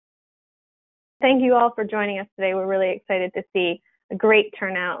Thank you all for joining us today. We're really excited to see a great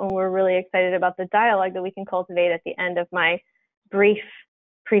turnout, and we're really excited about the dialogue that we can cultivate at the end of my brief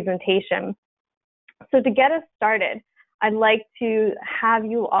presentation. So to get us started, I'd like to have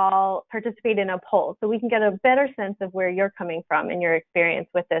you all participate in a poll so we can get a better sense of where you're coming from in your experience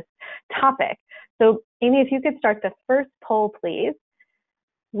with this topic. So Amy, if you could start the first poll, please.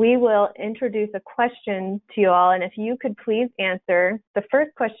 We will introduce a question to you all, and if you could please answer the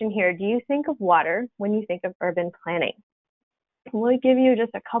first question here. Do you think of water when you think of urban planning? We'll give you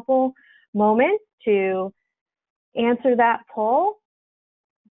just a couple moments to answer that poll,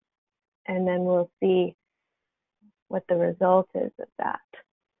 and then we'll see what the result is of that.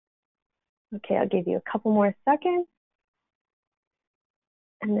 Okay, I'll give you a couple more seconds.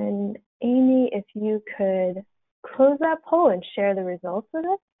 And then Amy, if you could close that poll and share the results with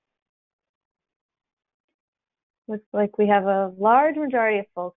us. Looks like we have a large majority of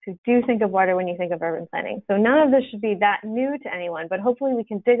folks who do think of water when you think of urban planning. So none of this should be that new to anyone, but hopefully we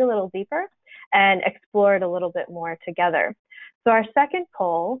can dig a little deeper and explore it a little bit more together. So our second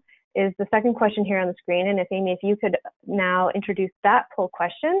poll is the second question here on the screen. And if Amy, if you could now introduce that poll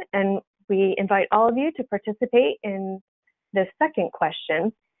question, and we invite all of you to participate in the second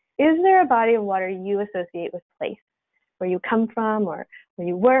question. Is there a body of water you associate with place, where you come from, or where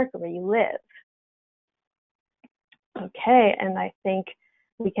you work, or where you live? Okay, and I think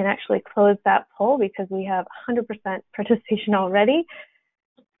we can actually close that poll because we have 100% participation already.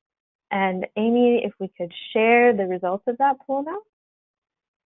 And Amy, if we could share the results of that poll now.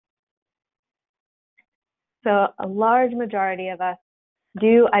 So a large majority of us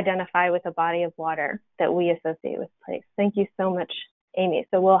do identify with a body of water that we associate with place. Thank you so much, Amy.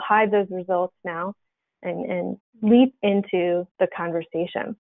 So we'll hide those results now and leap into the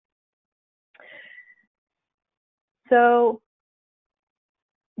conversation. So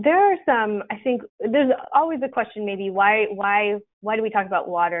there are some, I think there's always a question maybe, why do we talk about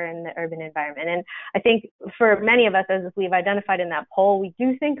water in the urban environment? And I think for many of us, as we've identified in that poll, we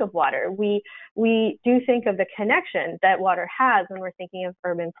do think of water. We do think of the connection that water has when we're thinking of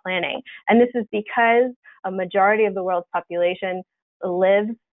urban planning. And this is because a majority of the world's population lives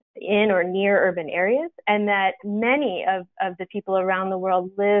in or near urban areas, and that many of the people around the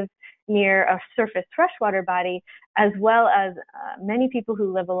world live near a surface freshwater body, as well as many people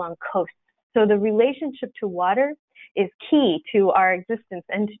who live along coasts. So the relationship to water is key to our existence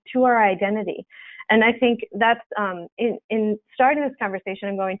and to our identity. And I think that's, in starting this conversation,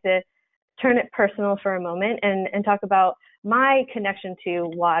 I'm going to turn it personal for a moment and talk about my connection to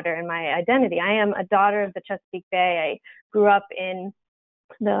water and my identity. I am a daughter of the Chesapeake Bay. I grew up in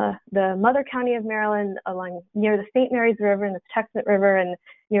the mother county of Maryland, along near the St. Mary's River and the Texas River, and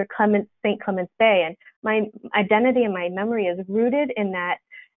near St. Clements Bay. And my identity and my memory is rooted in that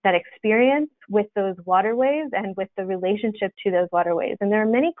experience with those waterways and with the relationship to those waterways. And there are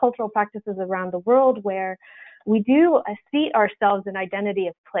many cultural practices around the world where we do see ourselves in identity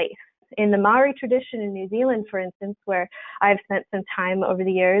of place. In the Maori tradition in New Zealand, for instance, where I've spent some time over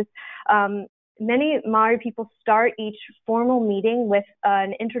the years, many Maori people start each formal meeting with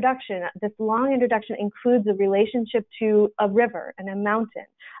an introduction. This long introduction includes a relationship to a river and a mountain,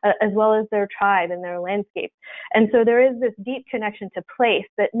 as well as their tribe and their landscape. And so there is this deep connection to place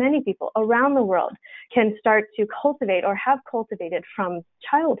that many people around the world can start to cultivate or have cultivated from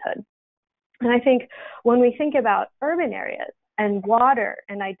childhood. And I think when we think about urban areas and water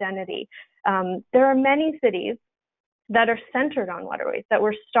and identity, there are many cities that are centered on waterways, that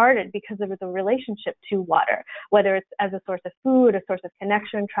were started because of the relationship to water, whether it's as a source of food, a source of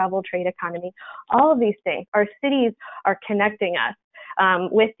connection, travel, trade, economy. All of these things, our cities are connecting us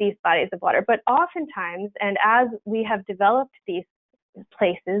with these bodies of water. But oftentimes, and as we have developed these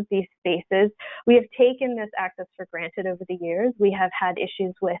places, these spaces, we have taken this access for granted over the years. We have had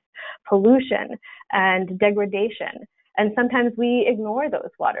issues with pollution and degradation, and sometimes we ignore those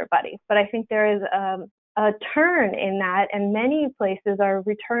water bodies. But I think there is a turn in that, and many places are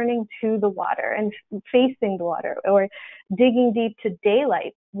returning to the water and facing the water, or digging deep to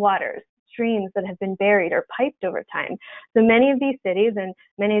daylight waters, streams that have been buried or piped over time. So many of these cities, and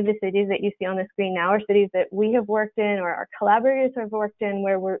many of the cities that you see on the screen now, are cities that we have worked in, or our collaborators have worked in,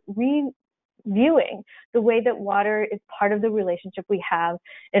 where we're reviewing the way that water is part of the relationship we have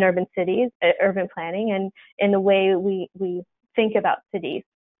in urban cities, urban planning, and in the way we think about cities.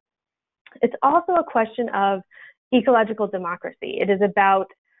 It's also a question of ecological democracy. It is about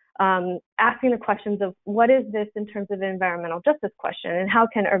asking the questions of what is this in terms of environmental justice question, and how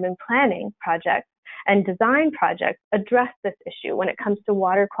can urban planning projects and design projects address this issue when it comes to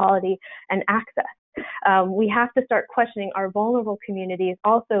water quality and access. We have to start questioning our vulnerable communities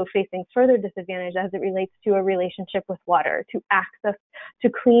also facing further disadvantage as it relates to a relationship with water, to access to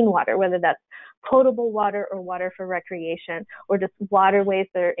clean water, whether that's potable water or water for recreation, or just waterways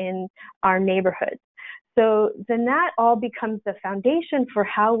that are in our neighborhoods. So then that all becomes the foundation for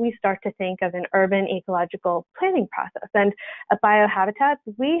how we start to think of an urban ecological planning process. And at Biohabitats,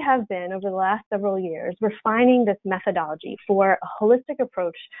 we have been, over the last several years, refining this methodology for a holistic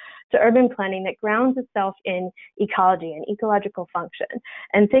approach to urban planning that grounds itself in ecology and ecological function,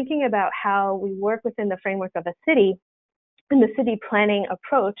 and thinking about how we work within the framework of a city in the city planning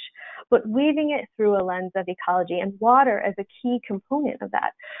approach, but weaving it through a lens of ecology, and water as a key component of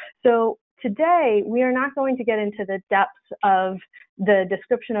that. So today, we are not going to get into the depths of the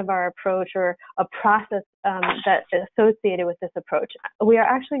description of our approach or a process that's associated with this approach. We are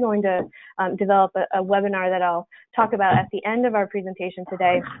actually going to develop a webinar that I'll talk about at the end of our presentation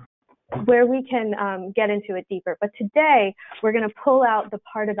today, where we can get into it deeper. But today, we're going to pull out the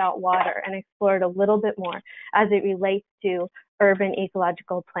part about water and explore it a little bit more as it relates to urban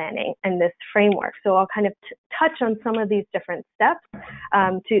ecological planning and this framework. So I'll kind of touch on some of these different steps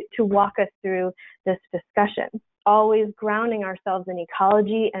to walk us through this discussion, always grounding ourselves in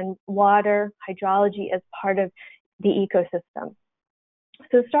ecology and water, hydrology as part of the ecosystem.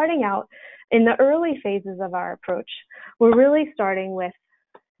 So starting out, in the early phases of our approach, we're really starting with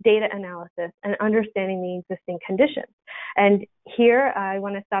data analysis and understanding the existing conditions. And here I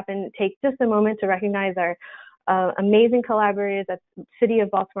want to stop and take just a moment to recognize our amazing collaborators at the City of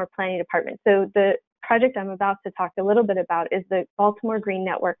Baltimore Planning Department. So the project I'm about to talk a little bit about is the Baltimore Green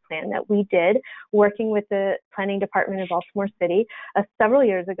Network Plan that we did working with the Planning Department of Baltimore City several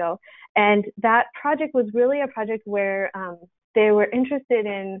years ago. And that project was really a project where they were interested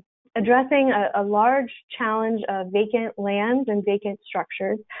in addressing a large challenge of vacant lands and vacant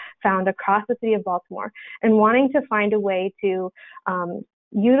structures found across the city of Baltimore, and wanting to find a way to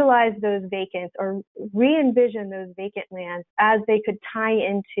utilize those vacants or re-envision those vacant lands as they could tie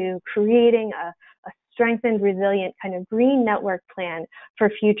into creating a strengthened, resilient kind of green network plan for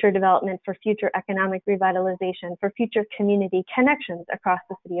future development, for future economic revitalization, for future community connections across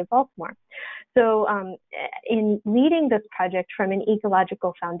the city of Baltimore. So in leading this project from an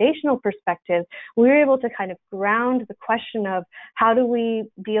ecological foundational perspective, we were able to kind of ground the question of how do we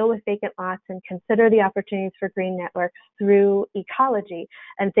deal with vacant lots and consider the opportunities for green networks through ecology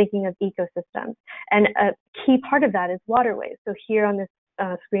and thinking of ecosystems. And a key part of that is waterways. So here on this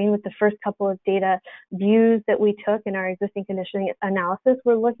screen with the first couple of data views that we took in our existing conditioning analysis,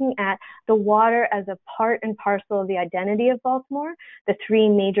 we're looking at the water as a part and parcel of the identity of Baltimore, the three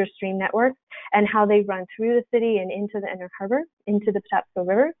major stream networks, and how they run through the city and into the Inner Harbor, into the Patapsco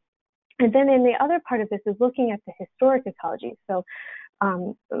River. And then in the other part of this is looking at the historic ecology. So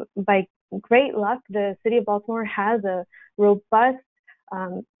by great luck, the city of Baltimore has a robust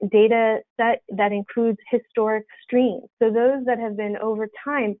data set that includes historic streams. So those that have been over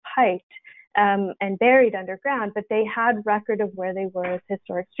time piped and buried underground, but they had record of where they were as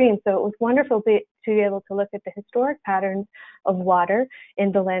historic streams. So it was wonderful to be able to look at the historic patterns of water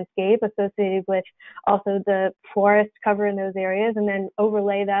in the landscape associated with also the forest cover in those areas, and then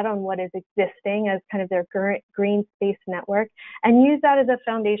overlay that on what is existing as kind of their green space network, and use that as a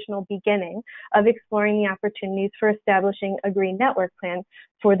foundational beginning of exploring the opportunities for establishing a green network plan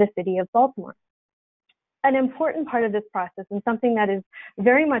for the city of Baltimore. An important part of this process, and something that is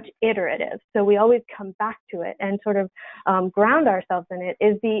very much iterative, so we always come back to it and sort of ground ourselves in it,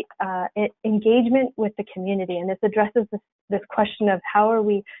 is the engagement with the community. And this addresses this question of how are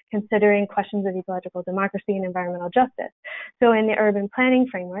we considering questions of ecological democracy and environmental justice. So in the urban planning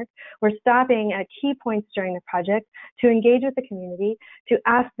framework, we're stopping at key points during the project to engage with the community, to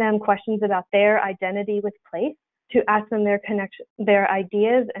ask them questions about their identity with place, to ask them their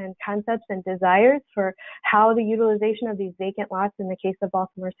ideas and concepts and desires for how the utilization of these vacant lots in the case of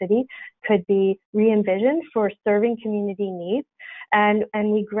Baltimore City could be re-envisioned for serving community needs. And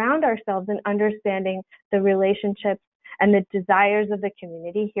we ground ourselves in understanding the relationships and the desires of the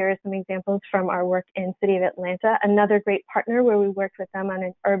community. Here are some examples from our work in City of Atlanta, another great partner where we worked with them on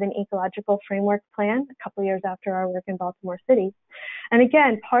an urban ecological framework plan a couple years after our work in Baltimore City. And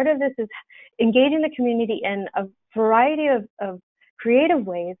again, part of this is engaging the community in a variety of creative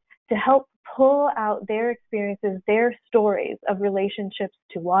ways to help pull out their experiences, their stories of relationships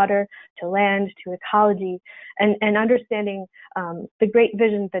to water, to land, to ecology, and understanding the great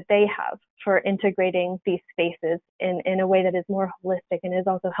visions that they have for integrating these spaces in a way that is more holistic and is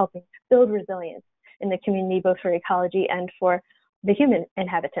also helping build resilience in the community, both for ecology and for the human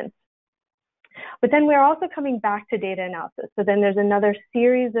inhabitants. But then we're also coming back to data analysis. So then there's another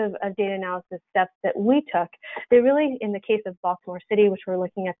series of data analysis steps that we took. They really, in the case of Baltimore City, which we're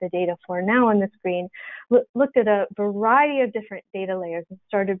looking at the data for now on the screen, looked at a variety of different data layers and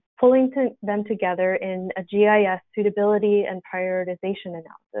started pulling them together in a GIS suitability and prioritization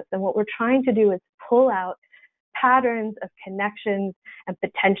analysis. And what we're trying to do is pull out patterns of connections and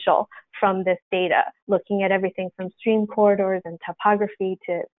potential from this data, looking at everything from stream corridors and topography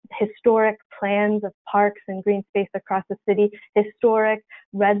to historic plans of parks and green space across the city, historic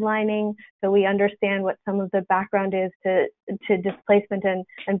redlining, so we understand what some of the background is to displacement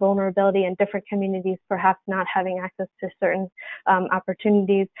and vulnerability in different communities, perhaps not having access to certain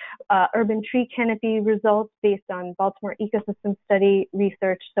opportunities, urban tree canopy results based on Baltimore ecosystem study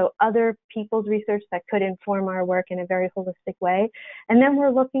research, so other people's research that could inform our work in a very holistic way. And then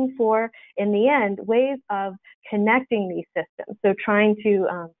we're looking for, in the end, ways of connecting these systems. So trying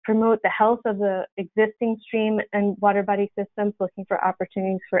to promote the health of the existing stream and water body systems, looking for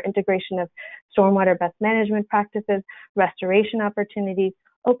opportunities for integration of stormwater best management practices, restoration opportunities,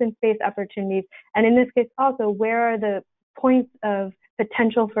 open space opportunities, and in this case also, where are the points of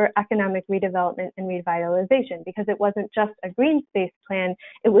potential for economic redevelopment and revitalization, because it wasn't just a green space plan,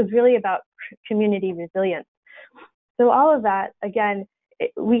 it was really about community resilience. So all of that, again,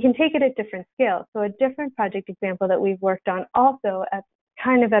 we can take it at different scales. So a different project example that we've worked on also at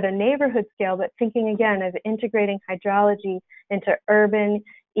kind of at a neighborhood scale, but thinking again of integrating hydrology into urban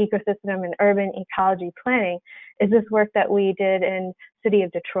ecosystem and urban ecology planning, is this work that we did in the city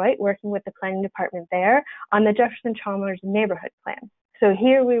of Detroit, working with the planning department there on the Jefferson Chalmers neighborhood plan. So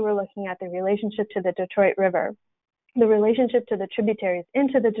here we were looking at the relationship to the Detroit River, the relationship to the tributaries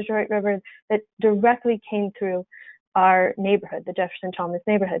into the Detroit River that directly came through our neighborhood, the Jefferson Chalmers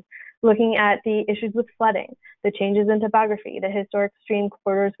neighborhood, looking at the issues with flooding, the changes in topography, the historic stream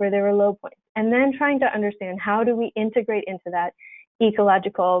corridors where there were low points, and then trying to understand how do we integrate into that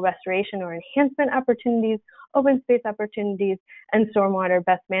ecological restoration or enhancement opportunities, open space opportunities, and stormwater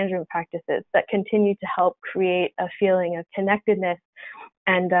best management practices that continue to help create a feeling of connectedness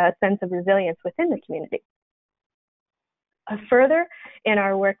and a sense of resilience within the community. Further, in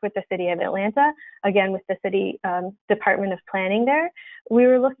our work with the City of Atlanta, again with the City Department of Planning there, we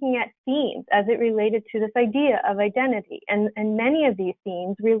were looking at themes as it related to this idea of identity. And many of these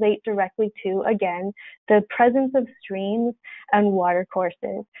themes relate directly to, again, the presence of streams and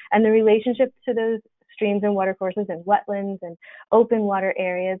watercourses and the relationship to those streams and watercourses and wetlands and open water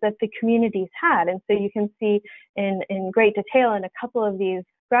areas that the communities had. And so you can see in great detail in a couple of these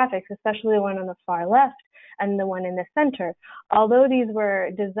graphics, especially the one on the far left, and the one in the center. Although these were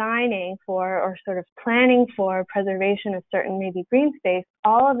designing for or sort of planning for preservation of certain maybe green space,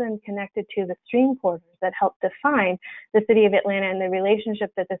 all of them connected to the stream corridors that help define the City of Atlanta and the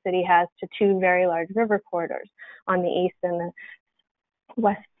relationship that the city has to two very large river corridors on the east and the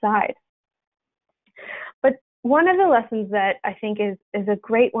west side. But one of the lessons that I think is a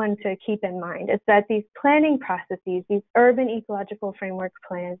great one to keep in mind is that these planning processes, these urban ecological framework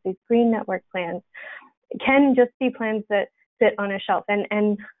plans, these green network plans, can just be plans that sit on a shelf.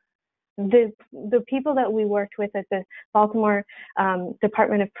 And the people that we worked with at the Baltimore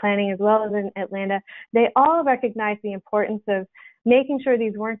Department of Planning, as well as in Atlanta, they all recognize the importance of making sure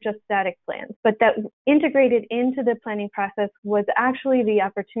these weren't just static plans, but that integrated into the planning process was actually the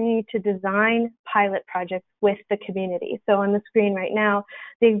opportunity to design pilot projects with the community. So on the screen right now,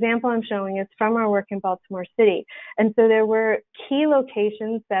 the example I'm showing is from our work in Baltimore City. And so there were key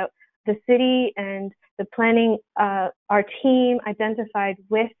locations that the city and the planning, our team identified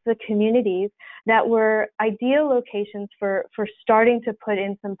with the communities that were ideal locations for starting to put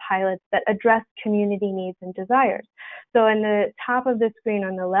in some pilots that address community needs and desires. So in the top of the screen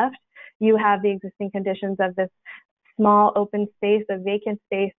on the left, you have the existing conditions of this small open space, a vacant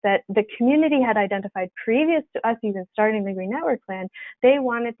space that the community had identified previous to us even starting the Green Network Plan. They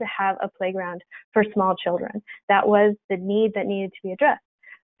wanted to have a playground for small children. That was the need that needed to be addressed.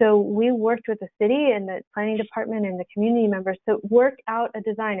 So we worked with the city and the planning department and the community members to work out a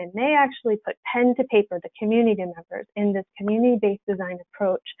design, and they actually put pen to paper, the community members, in this community-based design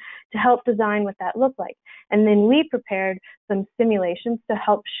approach to help design what that looked like. And then we prepared some simulations to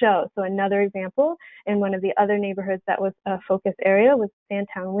help show. So another example in one of the other neighborhoods that was a focus area was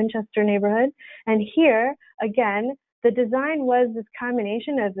Sandtown Winchester neighborhood. And here, again, the design was this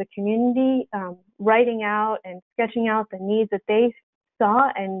combination of the community writing out and sketching out the needs that they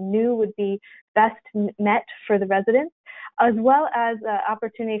saw and knew would be best met for the residents, as well as an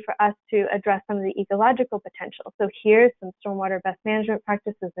opportunity for us to address some of the ecological potential. So here's some stormwater best management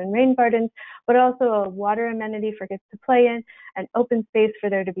practices in rain gardens, but also a water amenity for kids to play in, an open space for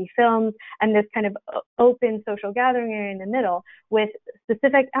there to be films, and this kind of open social gathering area in the middle with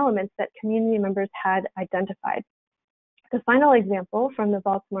specific elements that community members had identified. The final example from the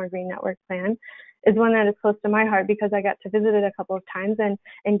Baltimore Green Network Plan is one that is close to my heart because I got to visit it a couple of times and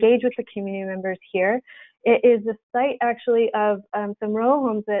engage with the community members here. It is the site actually of some row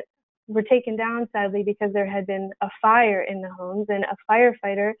homes that were taken down sadly because there had been a fire in the homes, and a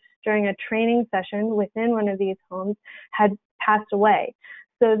firefighter during a training session within one of these homes had passed away.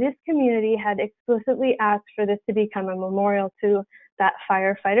 So this community had explicitly asked for this to become a memorial to that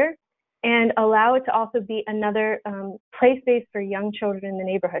firefighter and allow it to also be another play space for young children in the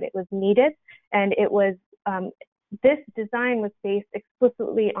neighborhood. It was needed, and it was this design was based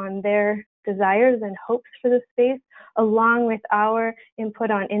explicitly on their desires and hopes for the space, along with our input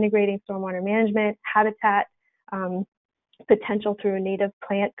on integrating stormwater management, habitat, potential through native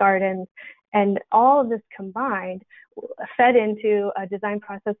plant gardens, and all of this combined fed into a design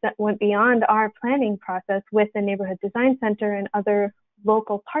process that went beyond our planning process with the Neighborhood Design Center and other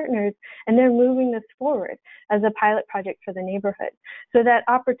local partners, and they're moving this forward as a pilot project for the neighborhood. So that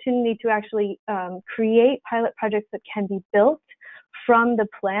opportunity to actually create pilot projects that can be built from the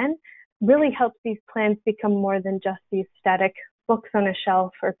plan really helps these plans become more than just these static books on a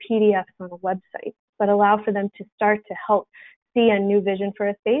shelf or PDFs on a website, but allow for them to start to help see a new vision for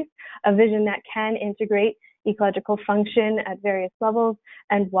a space, a vision that can integrate ecological function at various levels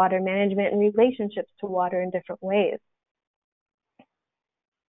and water management and relationships to water in different ways.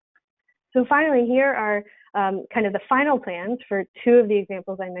 So finally, here are kind of the final plans for two of the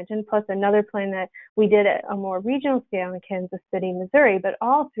examples I mentioned, plus another plan that we did at a more regional scale in Kansas City, Missouri. But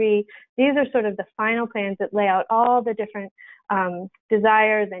all three, these are sort of the final plans that lay out all the different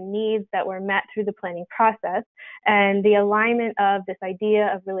desires and needs that were met through the planning process, and the alignment of this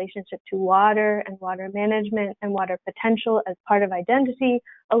idea of relationship to water and water management and water potential as part of identity,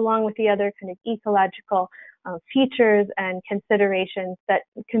 along with the other kind of ecological features and considerations that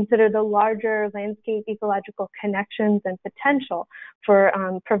consider the larger landscape ecological connections and potential for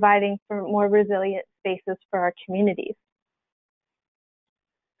providing for more resilient spaces for our communities.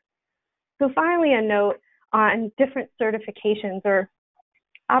 So finally, a note on different certifications or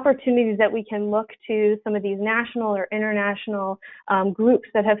opportunities that we can look to some of these national or international groups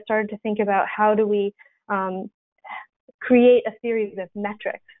that have started to think about how do we create a series of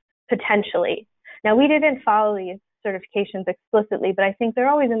metrics potentially. Now, we didn't follow these certifications explicitly, but I think they're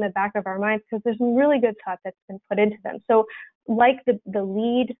always in the back of our minds because there's some really good thought that's been put into them. So like the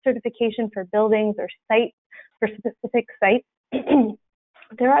LEED certification for buildings or sites, for specific sites,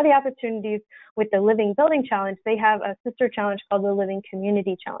 there are the opportunities with the Living Building Challenge. They have a sister challenge called the Living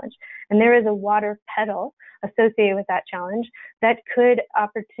Community Challenge. And there is a water pedal associated with that challenge that could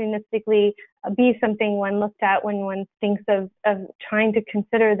opportunistically be something one looked at when one thinks of trying to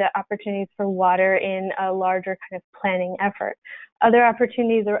consider the opportunities for water in a larger kind of planning effort. Other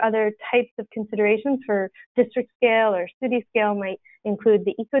opportunities or other types of considerations for district scale or city scale might include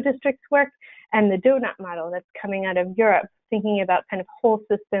the eco-districts work and the donut model that's coming out of Europe, thinking about kind of whole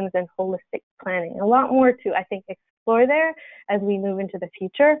systems and holistic planning. A lot more to, I think, explore there as we move into the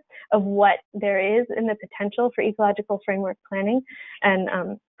future of what there is in the potential for ecological framework planning,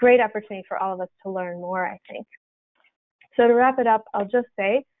 and great opportunity for all of us to learn more, I think. So to wrap it up, I'll just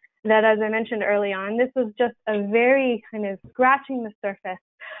say that, as I mentioned early on, this was just a very kind of scratching the surface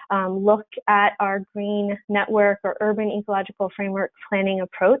look at our green network or urban ecological framework planning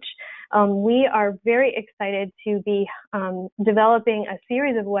approach. We are very excited to be developing a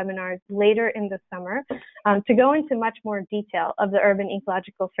series of webinars later in the summer to go into much more detail of the urban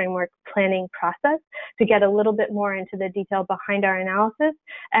ecological framework planning process, to get a little bit more into the detail behind our analysis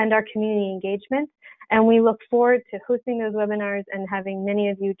and our community engagement. And we look forward to hosting those webinars and having many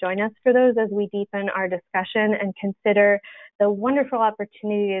of you join us for those as we deepen our discussion and consider the wonderful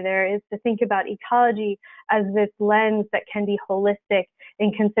opportunity there is to think about ecology as this lens that can be holistic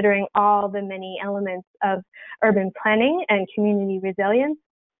in considering all the many elements of urban planning and community resilience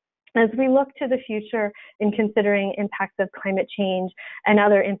as we look to the future in considering impacts of climate change and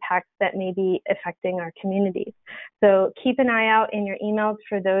other impacts that may be affecting our communities. So keep an eye out in your emails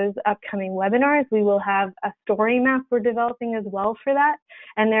for those upcoming webinars. We will have a story map we're developing as well for that.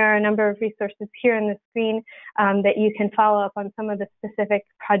 And there are a number of resources here on the screen that you can follow up on some of the specific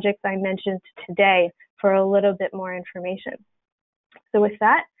projects I mentioned today for a little bit more information. So with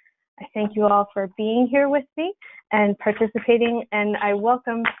that, I thank you all for being here with me and participating, and I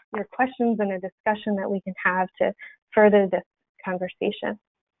welcome your questions and a discussion that we can have to further this conversation.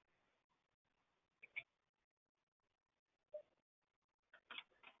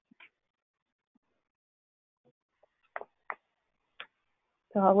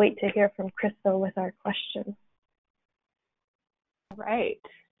 So I'll wait to hear from Crystal with our question. All right.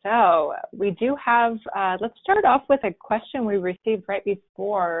 So we do have, let's start off with a question we received right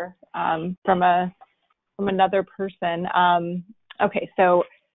before from another person. Okay, so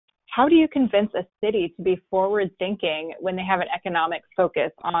how do you convince a city to be forward thinking when they have an economic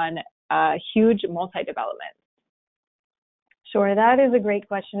focus on huge multi-development? Sure, that is a great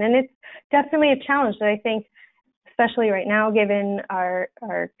question. And it's definitely a challenge that I think, especially right now, given our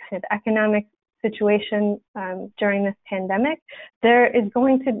kind of economic situation during this pandemic, there is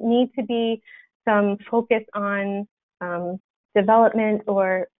going to need to be some focus on development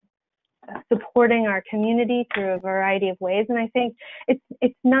or supporting our community through a variety of ways. And I think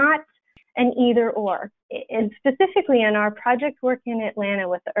it's not an either or. And specifically in our project work in Atlanta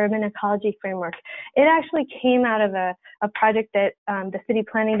with the Urban Ecology Framework, it actually came out of a project that the City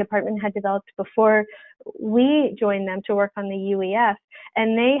Planning Department had developed before we joined them to work on the UEF.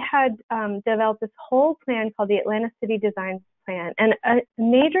 And they had developed this whole plan called the Atlanta City Design Plan. And a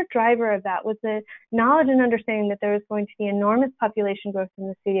major driver of that was the knowledge and understanding that there was going to be enormous population growth in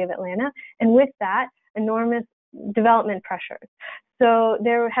the city of Atlanta, and with that, enormous development pressures. So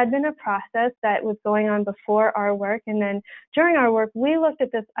there had been a process that was going on before our work, and then during our work, we looked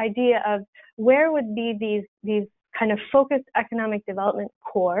at this idea of where would be these kind of focused economic development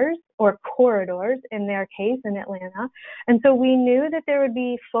cores or corridors in their case in Atlanta. And so we knew that there would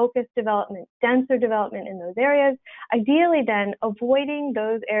be focused development, denser development in those areas, ideally then avoiding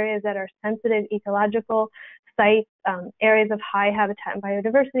those areas that are sensitive ecological sites, areas of high habitat and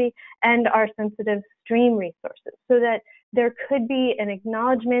biodiversity, and are sensitive stream resources, so that there could be an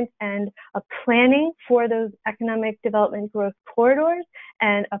acknowledgement and a planning for those economic development growth corridors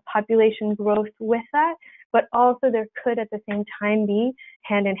and a population growth with that, but also there could at the same time be,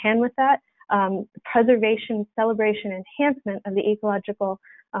 hand in hand with that, preservation, celebration, enhancement of the ecological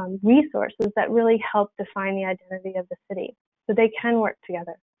resources that really help define the identity of the city. So they can work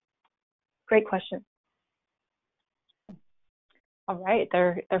together. Great question. All right,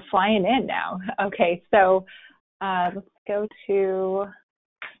 they're flying in now. Okay, so let's go to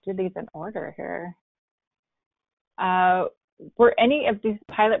do these in order here. Were any of these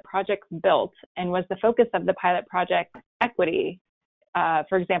pilot projects built, and was the focus of the pilot project equity,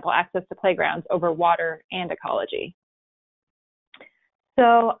 for example, access to playgrounds over water and ecology?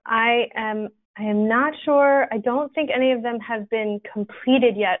 So I am not sure. I don't think any of them have been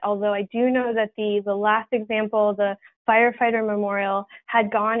completed yet, although I do know that the last example, the firefighter memorial,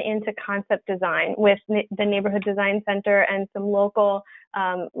 had gone into concept design with the Neighborhood Design Center and some local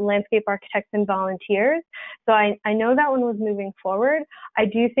landscape architects and volunteers. So I know that one was moving forward. I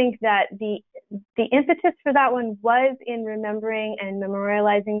do think that the impetus for that one was in remembering and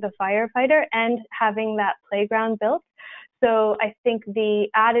memorializing the firefighter and having that playground built. So I think the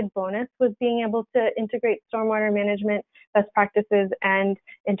added bonus was being able to integrate stormwater management best practices and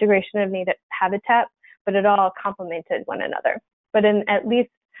integration of native habitat, but it all complemented one another. But in at least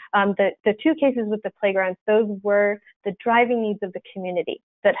the two cases with the playgrounds, those were the driving needs of the community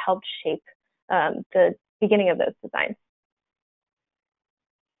that helped shape the beginning of those designs.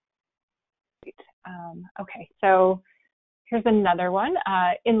 Okay, so here's another one.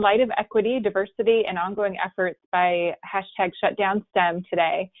 In light of equity, diversity, and ongoing efforts by #ShutdownSTEM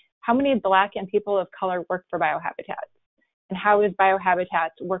today, how many Black and people of color work for Biohabitats? And how is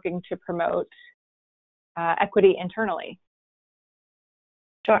Biohabitats working to promote equity internally?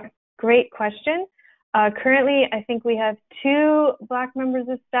 Sure, great question. Currently, I think we have 2 Black members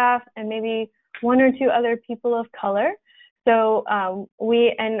of staff and maybe 1 or 2 other people of color. So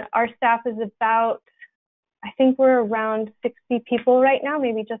our staff is about, I think we're around 60 people right now,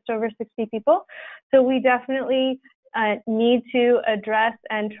 maybe just over 60 people. So we definitely need to address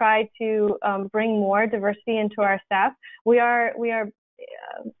and try to bring more diversity into our staff. We are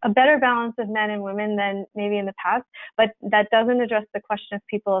a better balance of men and women than maybe in the past, but that doesn't address the question of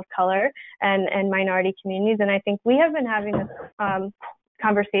people of color and minority communities. And I think we have been having this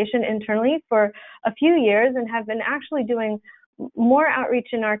conversation internally for a few years and have been actually doing more outreach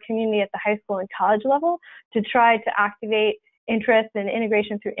in our community at the high school and college level to try to activate interest and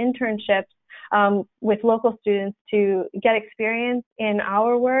integration through internships with local students to get experience in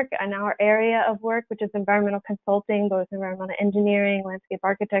our work and our area of work, which is environmental consulting, both environmental engineering, landscape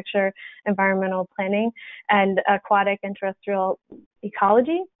architecture, environmental planning, and aquatic and terrestrial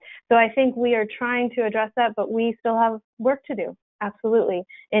ecology. So I think we are trying to address that, but we still have work to do, absolutely,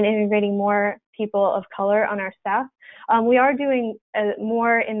 in integrating more people of color on our staff. We are doing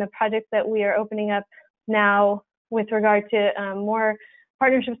more in the projects that we are opening up now with regard to more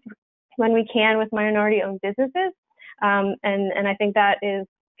partnerships when we can with minority-owned businesses, and I think that is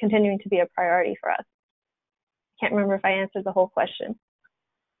continuing to be a priority for us. Can't remember if I answered the whole question.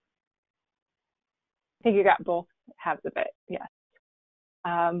 I think you got both halves of it, yes.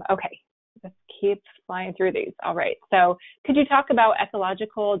 Okay, let's keep flying through these. All right, so could you talk about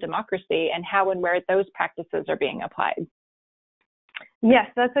ecological democracy and how and where those practices are being applied? Yes,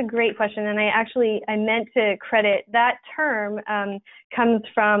 that's a great question, and I meant to credit that term comes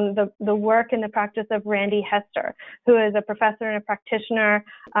from the work and the practice of Randy Hester, who is a professor and a practitioner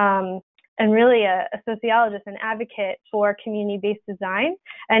and really a sociologist and advocate for community-based design.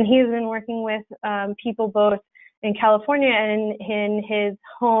 And he's been working with people both in California and in his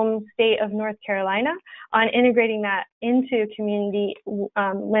home state of North Carolina on integrating that into community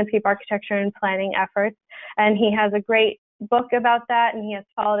landscape architecture and planning efforts. And he has a great book about that, and he has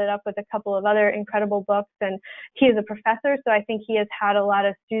followed it up with a couple of other incredible books. And he is a professor, so I think he has had a lot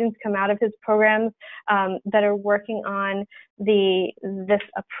of students come out of his programs that are working on this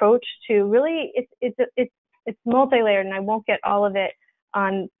approach to really it's multi-layered, and I won't get all of it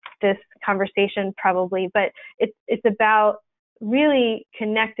on this conversation probably, but it's about really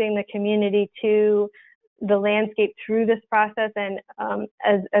connecting the community to the landscape through this process, and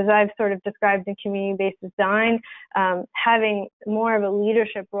as I've sort of described in community-based design, having more of a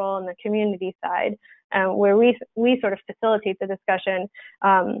leadership role in the community side, where we sort of facilitate the discussion,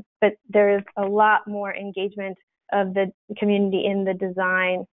 but there is a lot more engagement of the community in the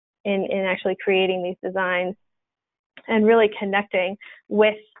design, in actually creating these designs, and really connecting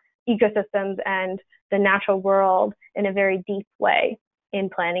with ecosystems and the natural world in a very deep way in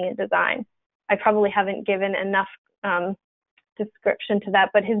planning and design. I probably haven't given enough description to that,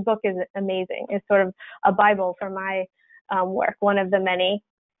 but his book is amazing. It's sort of a Bible for my work, one of the many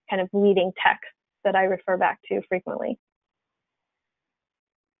kind of leading texts that I refer back to frequently.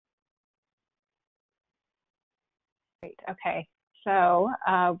 Great, okay. So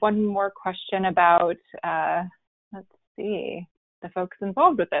one more question about, let's see, the folks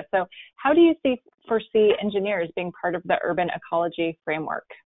involved with this. So how do you foresee engineers being part of the urban ecology framework?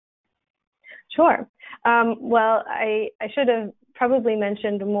 Sure. Well, I should have probably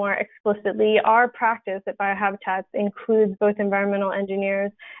mentioned more explicitly, our practice at Biohabitats includes both environmental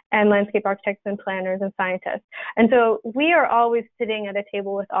engineers and landscape architects and planners and scientists. And so we are always sitting at a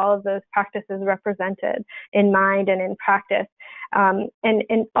table with all of those practices represented in mind and in practice.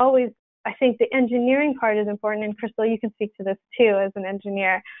 And always, I think the engineering part is important, and Crystal, you can speak to this too as an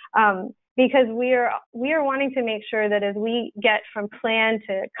engineer, because we are wanting to make sure that as we get from plan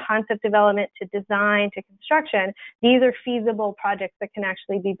to concept development to design to construction, these are feasible projects that can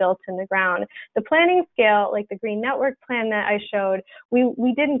actually be built in the ground. The planning scale, like the Green Network plan that I showed,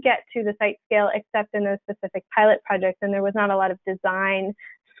 we didn't get to the site scale except in those specific pilot projects, and there was not a lot of design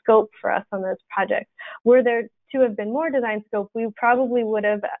scope for us on those projects. Were there to have been more design scope, we probably would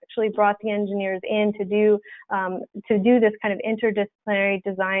have actually brought the engineers in to do this kind of interdisciplinary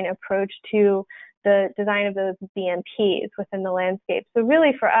design approach to the design of those BMPs within the landscape. So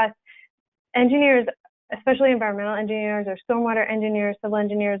really for us, engineers, especially environmental engineers or stormwater engineers, civil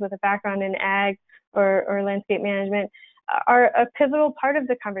engineers with a background in ag or landscape management, are a pivotal part of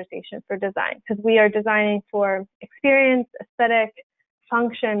the conversation for design, because we are designing for experience, aesthetic,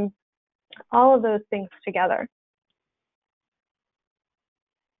 function, all of those things together.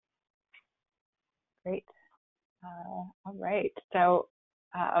 Great. All right. So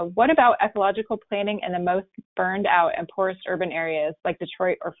what about ecological planning in the most burned out and poorest urban areas like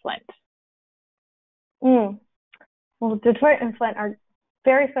Detroit or Flint? Well, Detroit and Flint are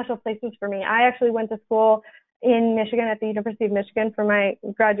very special places for me. I actually went to school in Michigan at the University of Michigan for my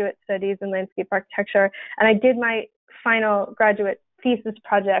graduate studies in landscape architecture, and I did my final graduate thesis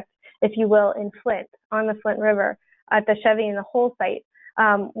project, if you will, in Flint, on the Flint River at the Chevy in the Hole site,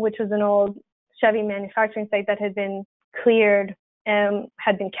 which was an old Chevy manufacturing site that had been cleared and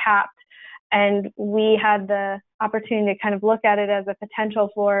had been capped. And we had the opportunity to kind of look at it as a potential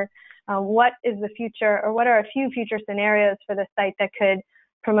for what is the future, or what are a few future scenarios for the site that could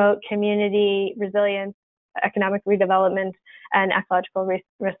promote community resilience, economic redevelopment, and ecological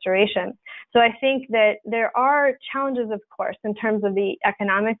restoration. So I think that there are challenges, of course, in terms of the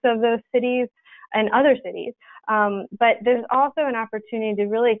economics of those cities and other cities, but there's also an opportunity to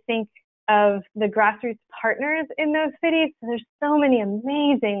really think of the grassroots partners in those cities. So there's so many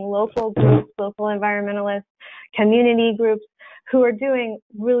amazing local groups, local environmentalists, community groups who are doing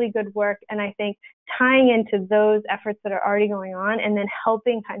really good work. And I think tying into those efforts that are already going on and then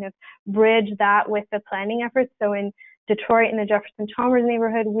helping kind of bridge that with the planning efforts. So in Detroit, in the Jefferson Chalmers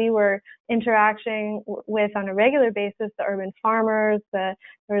neighborhood, we were interacting with on a regular basis the urban farmers, the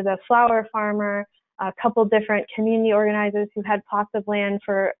flower farmer, a couple different community organizers who had plots of land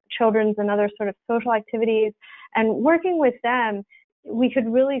for children's and other sort of social activities. And working with them, we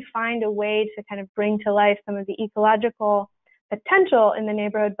could really find a way to kind of bring to life some of the ecological potential in the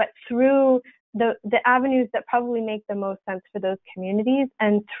neighborhood, but through the avenues that probably make the most sense for those communities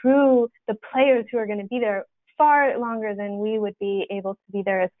and through the players who are going to be there far longer than we would be able to be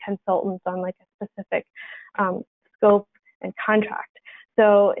there as consultants on like a specific scope and contract.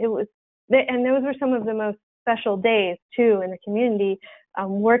 So it was, and those were some of the most special days too in the community,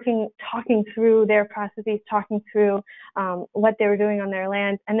 talking through their processes, talking through what they were doing on their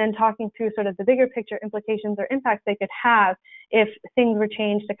land, and then talking through sort of the bigger picture implications or impacts they could have if things were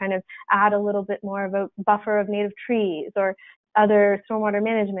changed to kind of add a little bit more of a buffer of native trees or other stormwater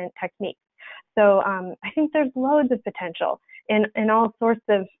management techniques. So I think there's loads of potential in all sorts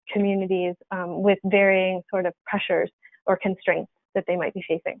of communities with varying sort of pressures or constraints that they might be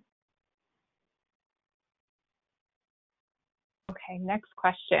facing. Okay, next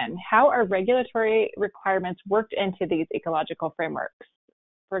question. How are regulatory requirements worked into these ecological frameworks?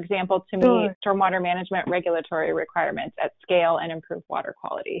 For example, to meet stormwater management regulatory requirements at scale and improve water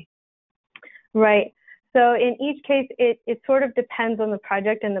quality. Right. So in each case, it sort of depends on the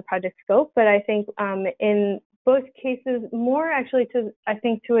project and the project scope, but I think in both cases, more actually to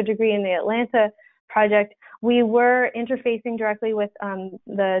a degree in the Atlanta project, we were interfacing directly with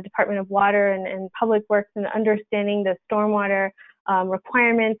the Department of Water and Public Works and understanding the stormwater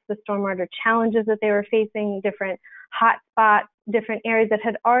requirements, the stormwater challenges that they were facing, different hot spots, different areas that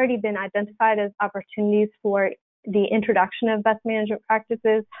had already been identified as opportunities for the introduction of best management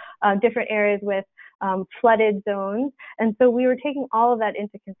practices, different areas with flooded zones. And so we were taking all of that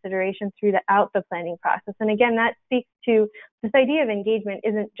into consideration throughout the planning process. And again, that speaks to this idea of engagement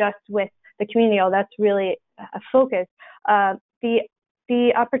isn't just with the community, although that's really a focus.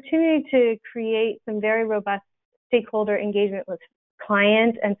 The opportunity to create some very robust stakeholder engagement with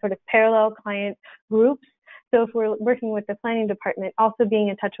client and sort of parallel client groups. So if we're working with the planning department, also being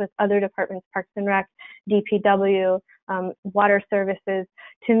in touch with other departments, Parks and Rec, DPW, water services,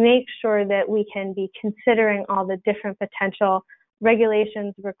 to make sure that we can be considering all the different potential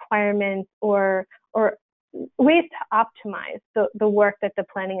regulations, requirements, or ways to optimize the work that the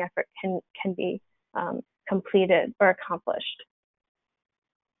planning effort can be completed or accomplished.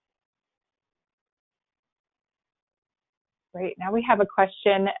 Great. Now we have a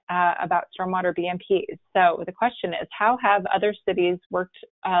question about stormwater BMPs. So the question is, how have other cities worked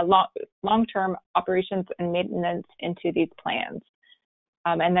long-term operations and maintenance into these plans?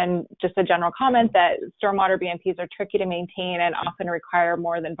 And then just a general comment that stormwater BMPs are tricky to maintain and often require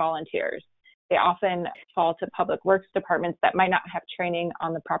more than volunteers. They often fall to public works departments that might not have training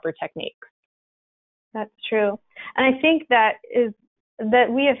on the proper techniques. That's true. And I think that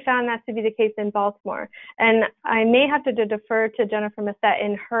we have found that to be the case in Baltimore. And I may have to defer to Jennifer Massette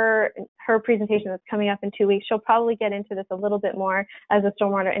in her presentation that's coming up in 2 weeks. She'll probably get into this a little bit more as a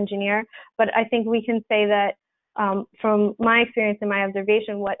stormwater engineer. But I think we can say that from my experience and my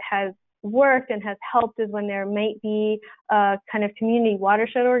observation, what has worked and has helped is when there might be a kind of community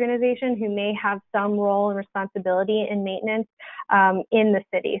watershed organization who may have some role and responsibility in maintenance in the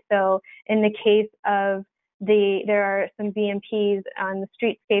city. So in the case of there are some BMPs on the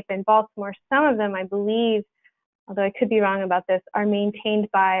streetscape in Baltimore. Some of them, I believe, although I could be wrong about this, are maintained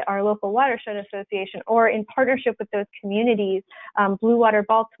by our local watershed association or in partnership with those communities, Blue Water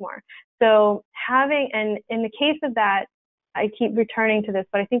Baltimore. So and in the case of that, I keep returning to this,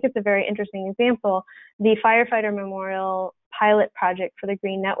 but I think it's a very interesting example. The Firefighter Memorial pilot project for the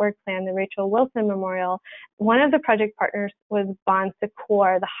Green Network Plan, the Rachel Wilson Memorial, one of the project partners was Bon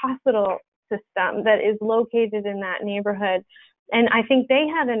Secours, the hospital system that is located in that neighborhood. And I think they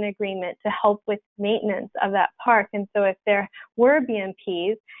had an agreement to help with maintenance of that park. And so if there were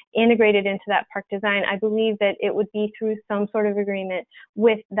BMPs integrated into that park design, I believe that it would be through some sort of agreement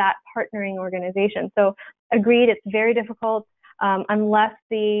with that partnering organization. So agreed, it's very difficult unless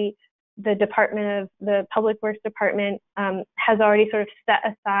the Department of the Public Works Department has already sort of set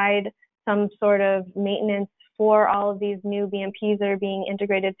aside some sort of maintenance for all of these new BMPs that are being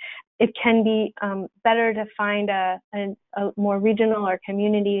integrated. It can be better to find a more regional or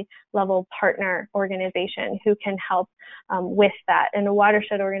community level partner organization who can help with that. And a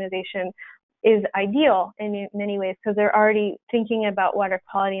watershed organization is ideal in many ways because they're already thinking about water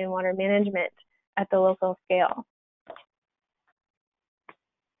quality and water management at the local scale.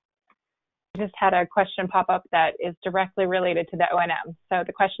 just had a question pop up that is directly related to the O&M. So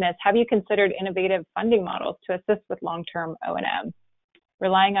the question is, have you considered innovative funding models to assist with long-term O&M?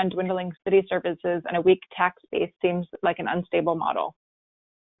 Relying on dwindling city services and a weak tax base seems like an unstable model.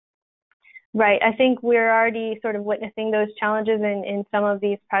 Right. I think we're already sort of witnessing those challenges in some of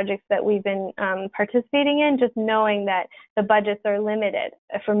these projects that we've been participating in, just knowing that the budgets are limited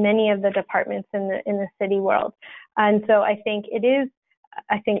for many of the departments in the city world. And so I think it is,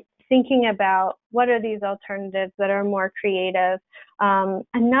 thinking about what are these alternatives that are more creative.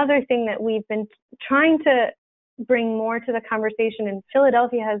 Another thing that we've been trying to bring more to the conversation, and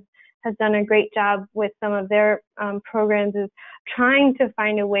Philadelphia has done a great job with some of their programs, is trying to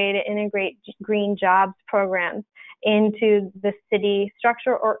find a way to integrate green jobs programs into the city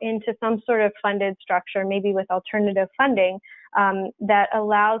structure or into some sort of funded structure, maybe with alternative funding that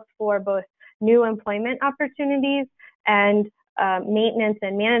allows for both new employment opportunities and maintenance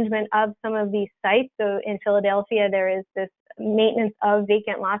and management of some of these sites. So in Philadelphia, there is this maintenance of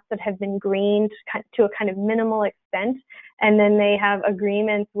vacant lots that have been greened to a kind of minimal extent, and then they have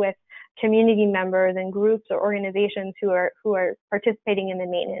agreements with community members and groups or organizations who are participating in the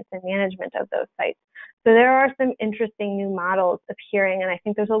maintenance and management of those sites. So there are some interesting new models appearing, and I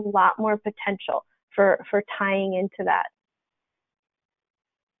think there's a lot more potential for tying into that.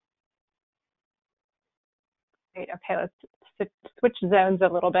 Great. Okay, let's switch zones a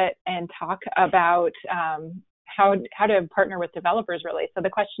little bit and talk about how to partner with developers, really. So the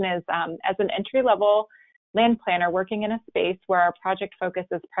question is, as an entry-level land planner working in a space where our project focus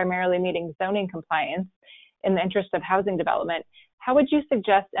is primarily meeting zoning compliance in the interest of housing development, how would you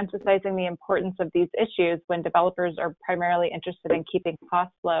suggest emphasizing the importance of these issues when developers are primarily interested in keeping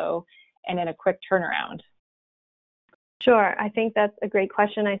costs low and in a quick turnaround? Sure, I think that's a great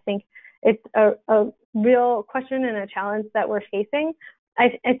question. I think it's a real question and a challenge that we're facing. I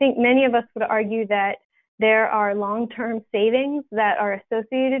think many of us would argue that there are long-term savings that are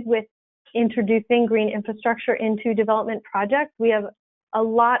associated with introducing green infrastructure into development projects. We have a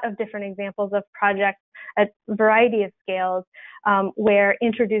lot of different examples of projects at a variety of scales where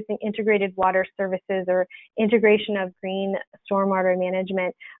introducing integrated water services or integration of green stormwater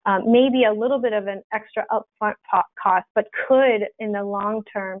management may be a little bit of an extra upfront cost, but could, in the long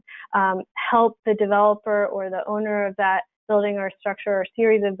term, help the developer or the owner of that building or structure or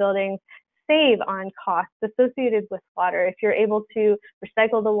series of buildings save on costs associated with water. If you're able to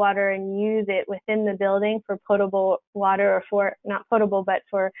recycle the water and use it within the building for potable water, or for not potable, but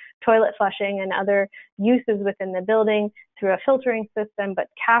for toilet flushing and other uses within the building through a filtering system, but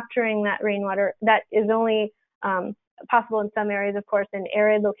capturing that rainwater, that is only possible in some areas. Of course, in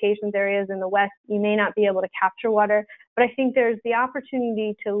arid locations, areas in the West, you may not be able to capture water, but I think there's the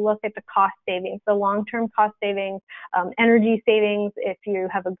opportunity to look at the cost savings, the long-term cost savings, energy savings if you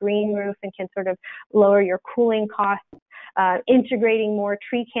have a green roof and can sort of lower your cooling costs, integrating more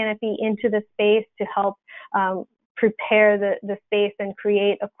tree canopy into the space to help prepare the space and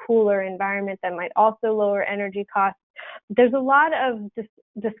create a cooler environment that might also lower energy costs. There's a lot of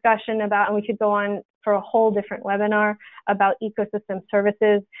discussion about, and we could go on for a whole different webinar about ecosystem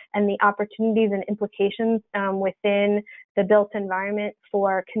services and the opportunities and implications within the built environment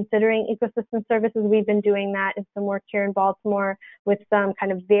for considering ecosystem services. We've been doing that in some work here in Baltimore with some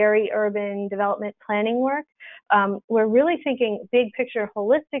kind of very urban development planning work. We're really thinking big picture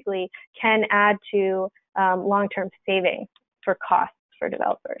holistically can add to long-term savings for costs for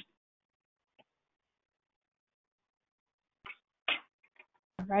developers.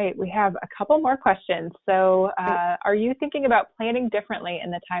 All right, we have a couple more questions. So are you thinking about planning differently in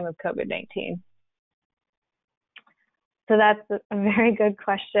the time of COVID-19? So that's a very good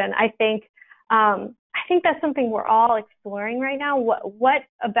question. I think that's something we're all exploring right now. What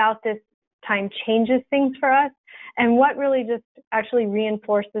about this time changes things for us, and what really just actually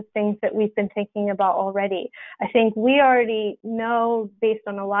reinforces things that we've been thinking about already? I think we already know, based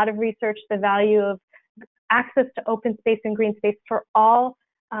on a lot of research, the value of access to open space and green space for all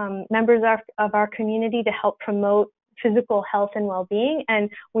members of our community to help promote physical health and well-being. And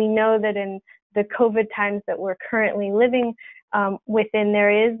we know that in the COVID times that we're currently living within,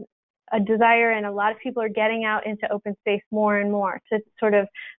 there is a desire, and a lot of people are getting out into open space more and more to sort of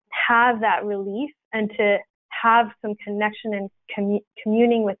have that relief and to have some connection and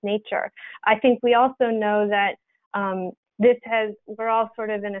communing with nature. I think we also know that we're all sort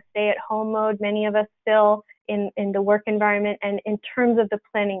of in a stay-at-home mode, many of us still in the work environment, and in terms of the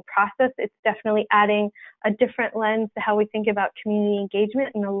planning process, it's definitely adding a different lens to how we think about community engagement.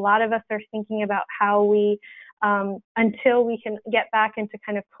 And a lot of us are thinking about how we, until we can get back into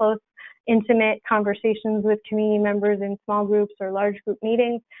kind of close intimate conversations with community members in small groups or large group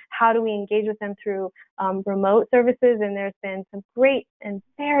meetings? How do we engage with them through remote services? And there's been some great and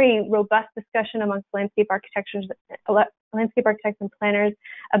very robust discussion amongst landscape architects and planners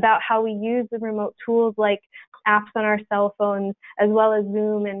about how we use the remote tools like apps on our cell phones, as well as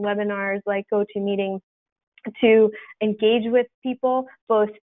Zoom and webinars like GoToMeeting, to engage with people both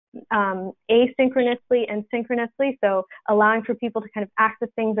asynchronously and synchronously, so allowing for people to kind of access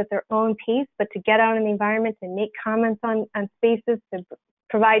things at their own pace, but to get out in the environment and make comments on spaces, to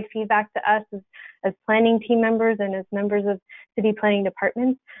provide feedback to us as planning team members and as members of city planning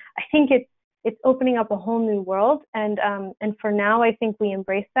departments. I think it's opening up a whole new world, and for now, I think we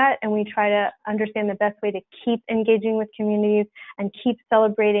embrace that, and we try to understand the best way to keep engaging with communities and keep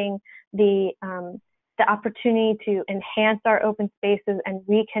celebrating the opportunity to enhance our open spaces and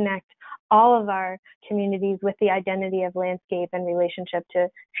reconnect all of our communities with the identity of landscape and relationship to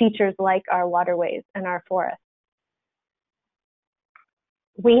features like our waterways and our forests.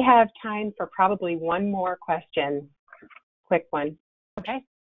 We have time for probably one more question. Quick one. Okay,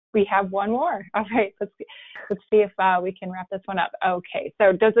 we have one more. All right, let's see if we can wrap this one up. Okay,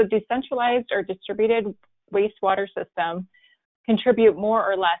 so does a decentralized or distributed wastewater system contribute more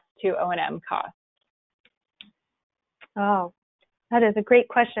or less to O&M costs? Oh, that is a great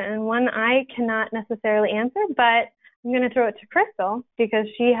question, and one I cannot necessarily answer, but I'm going to throw it to Crystal because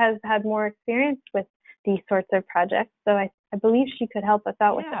she has had more experience with these sorts of projects. So I believe she could help us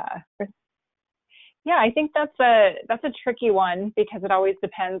out with that. Yeah, I think that's a tricky one because it always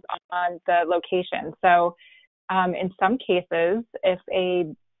depends on the location. So in some cases, if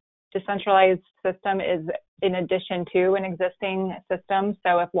a decentralized system is in addition to an existing system,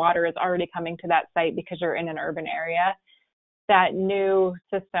 so if water is already coming to that site because you're in an urban area, that new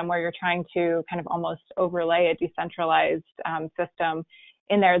system where you're trying to kind of almost overlay a decentralized system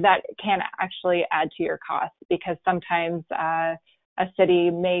in there, that can actually add to your costs because sometimes a city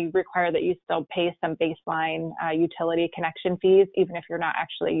may require that you still pay some baseline utility connection fees, even if you're not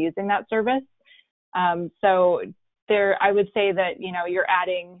actually using that service. So there, I would say that, you're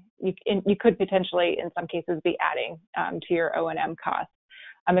adding, you could potentially in some cases be adding to your O&M costs.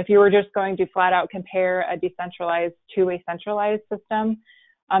 If you were just going to flat out compare a decentralized to a centralized system,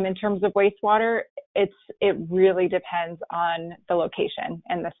 in terms of wastewater, it really depends on the location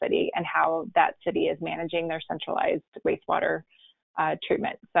and the city and how that city is managing their centralized wastewater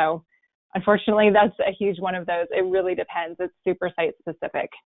treatment. So unfortunately, that's a huge one of those. It really depends. It's super site specific.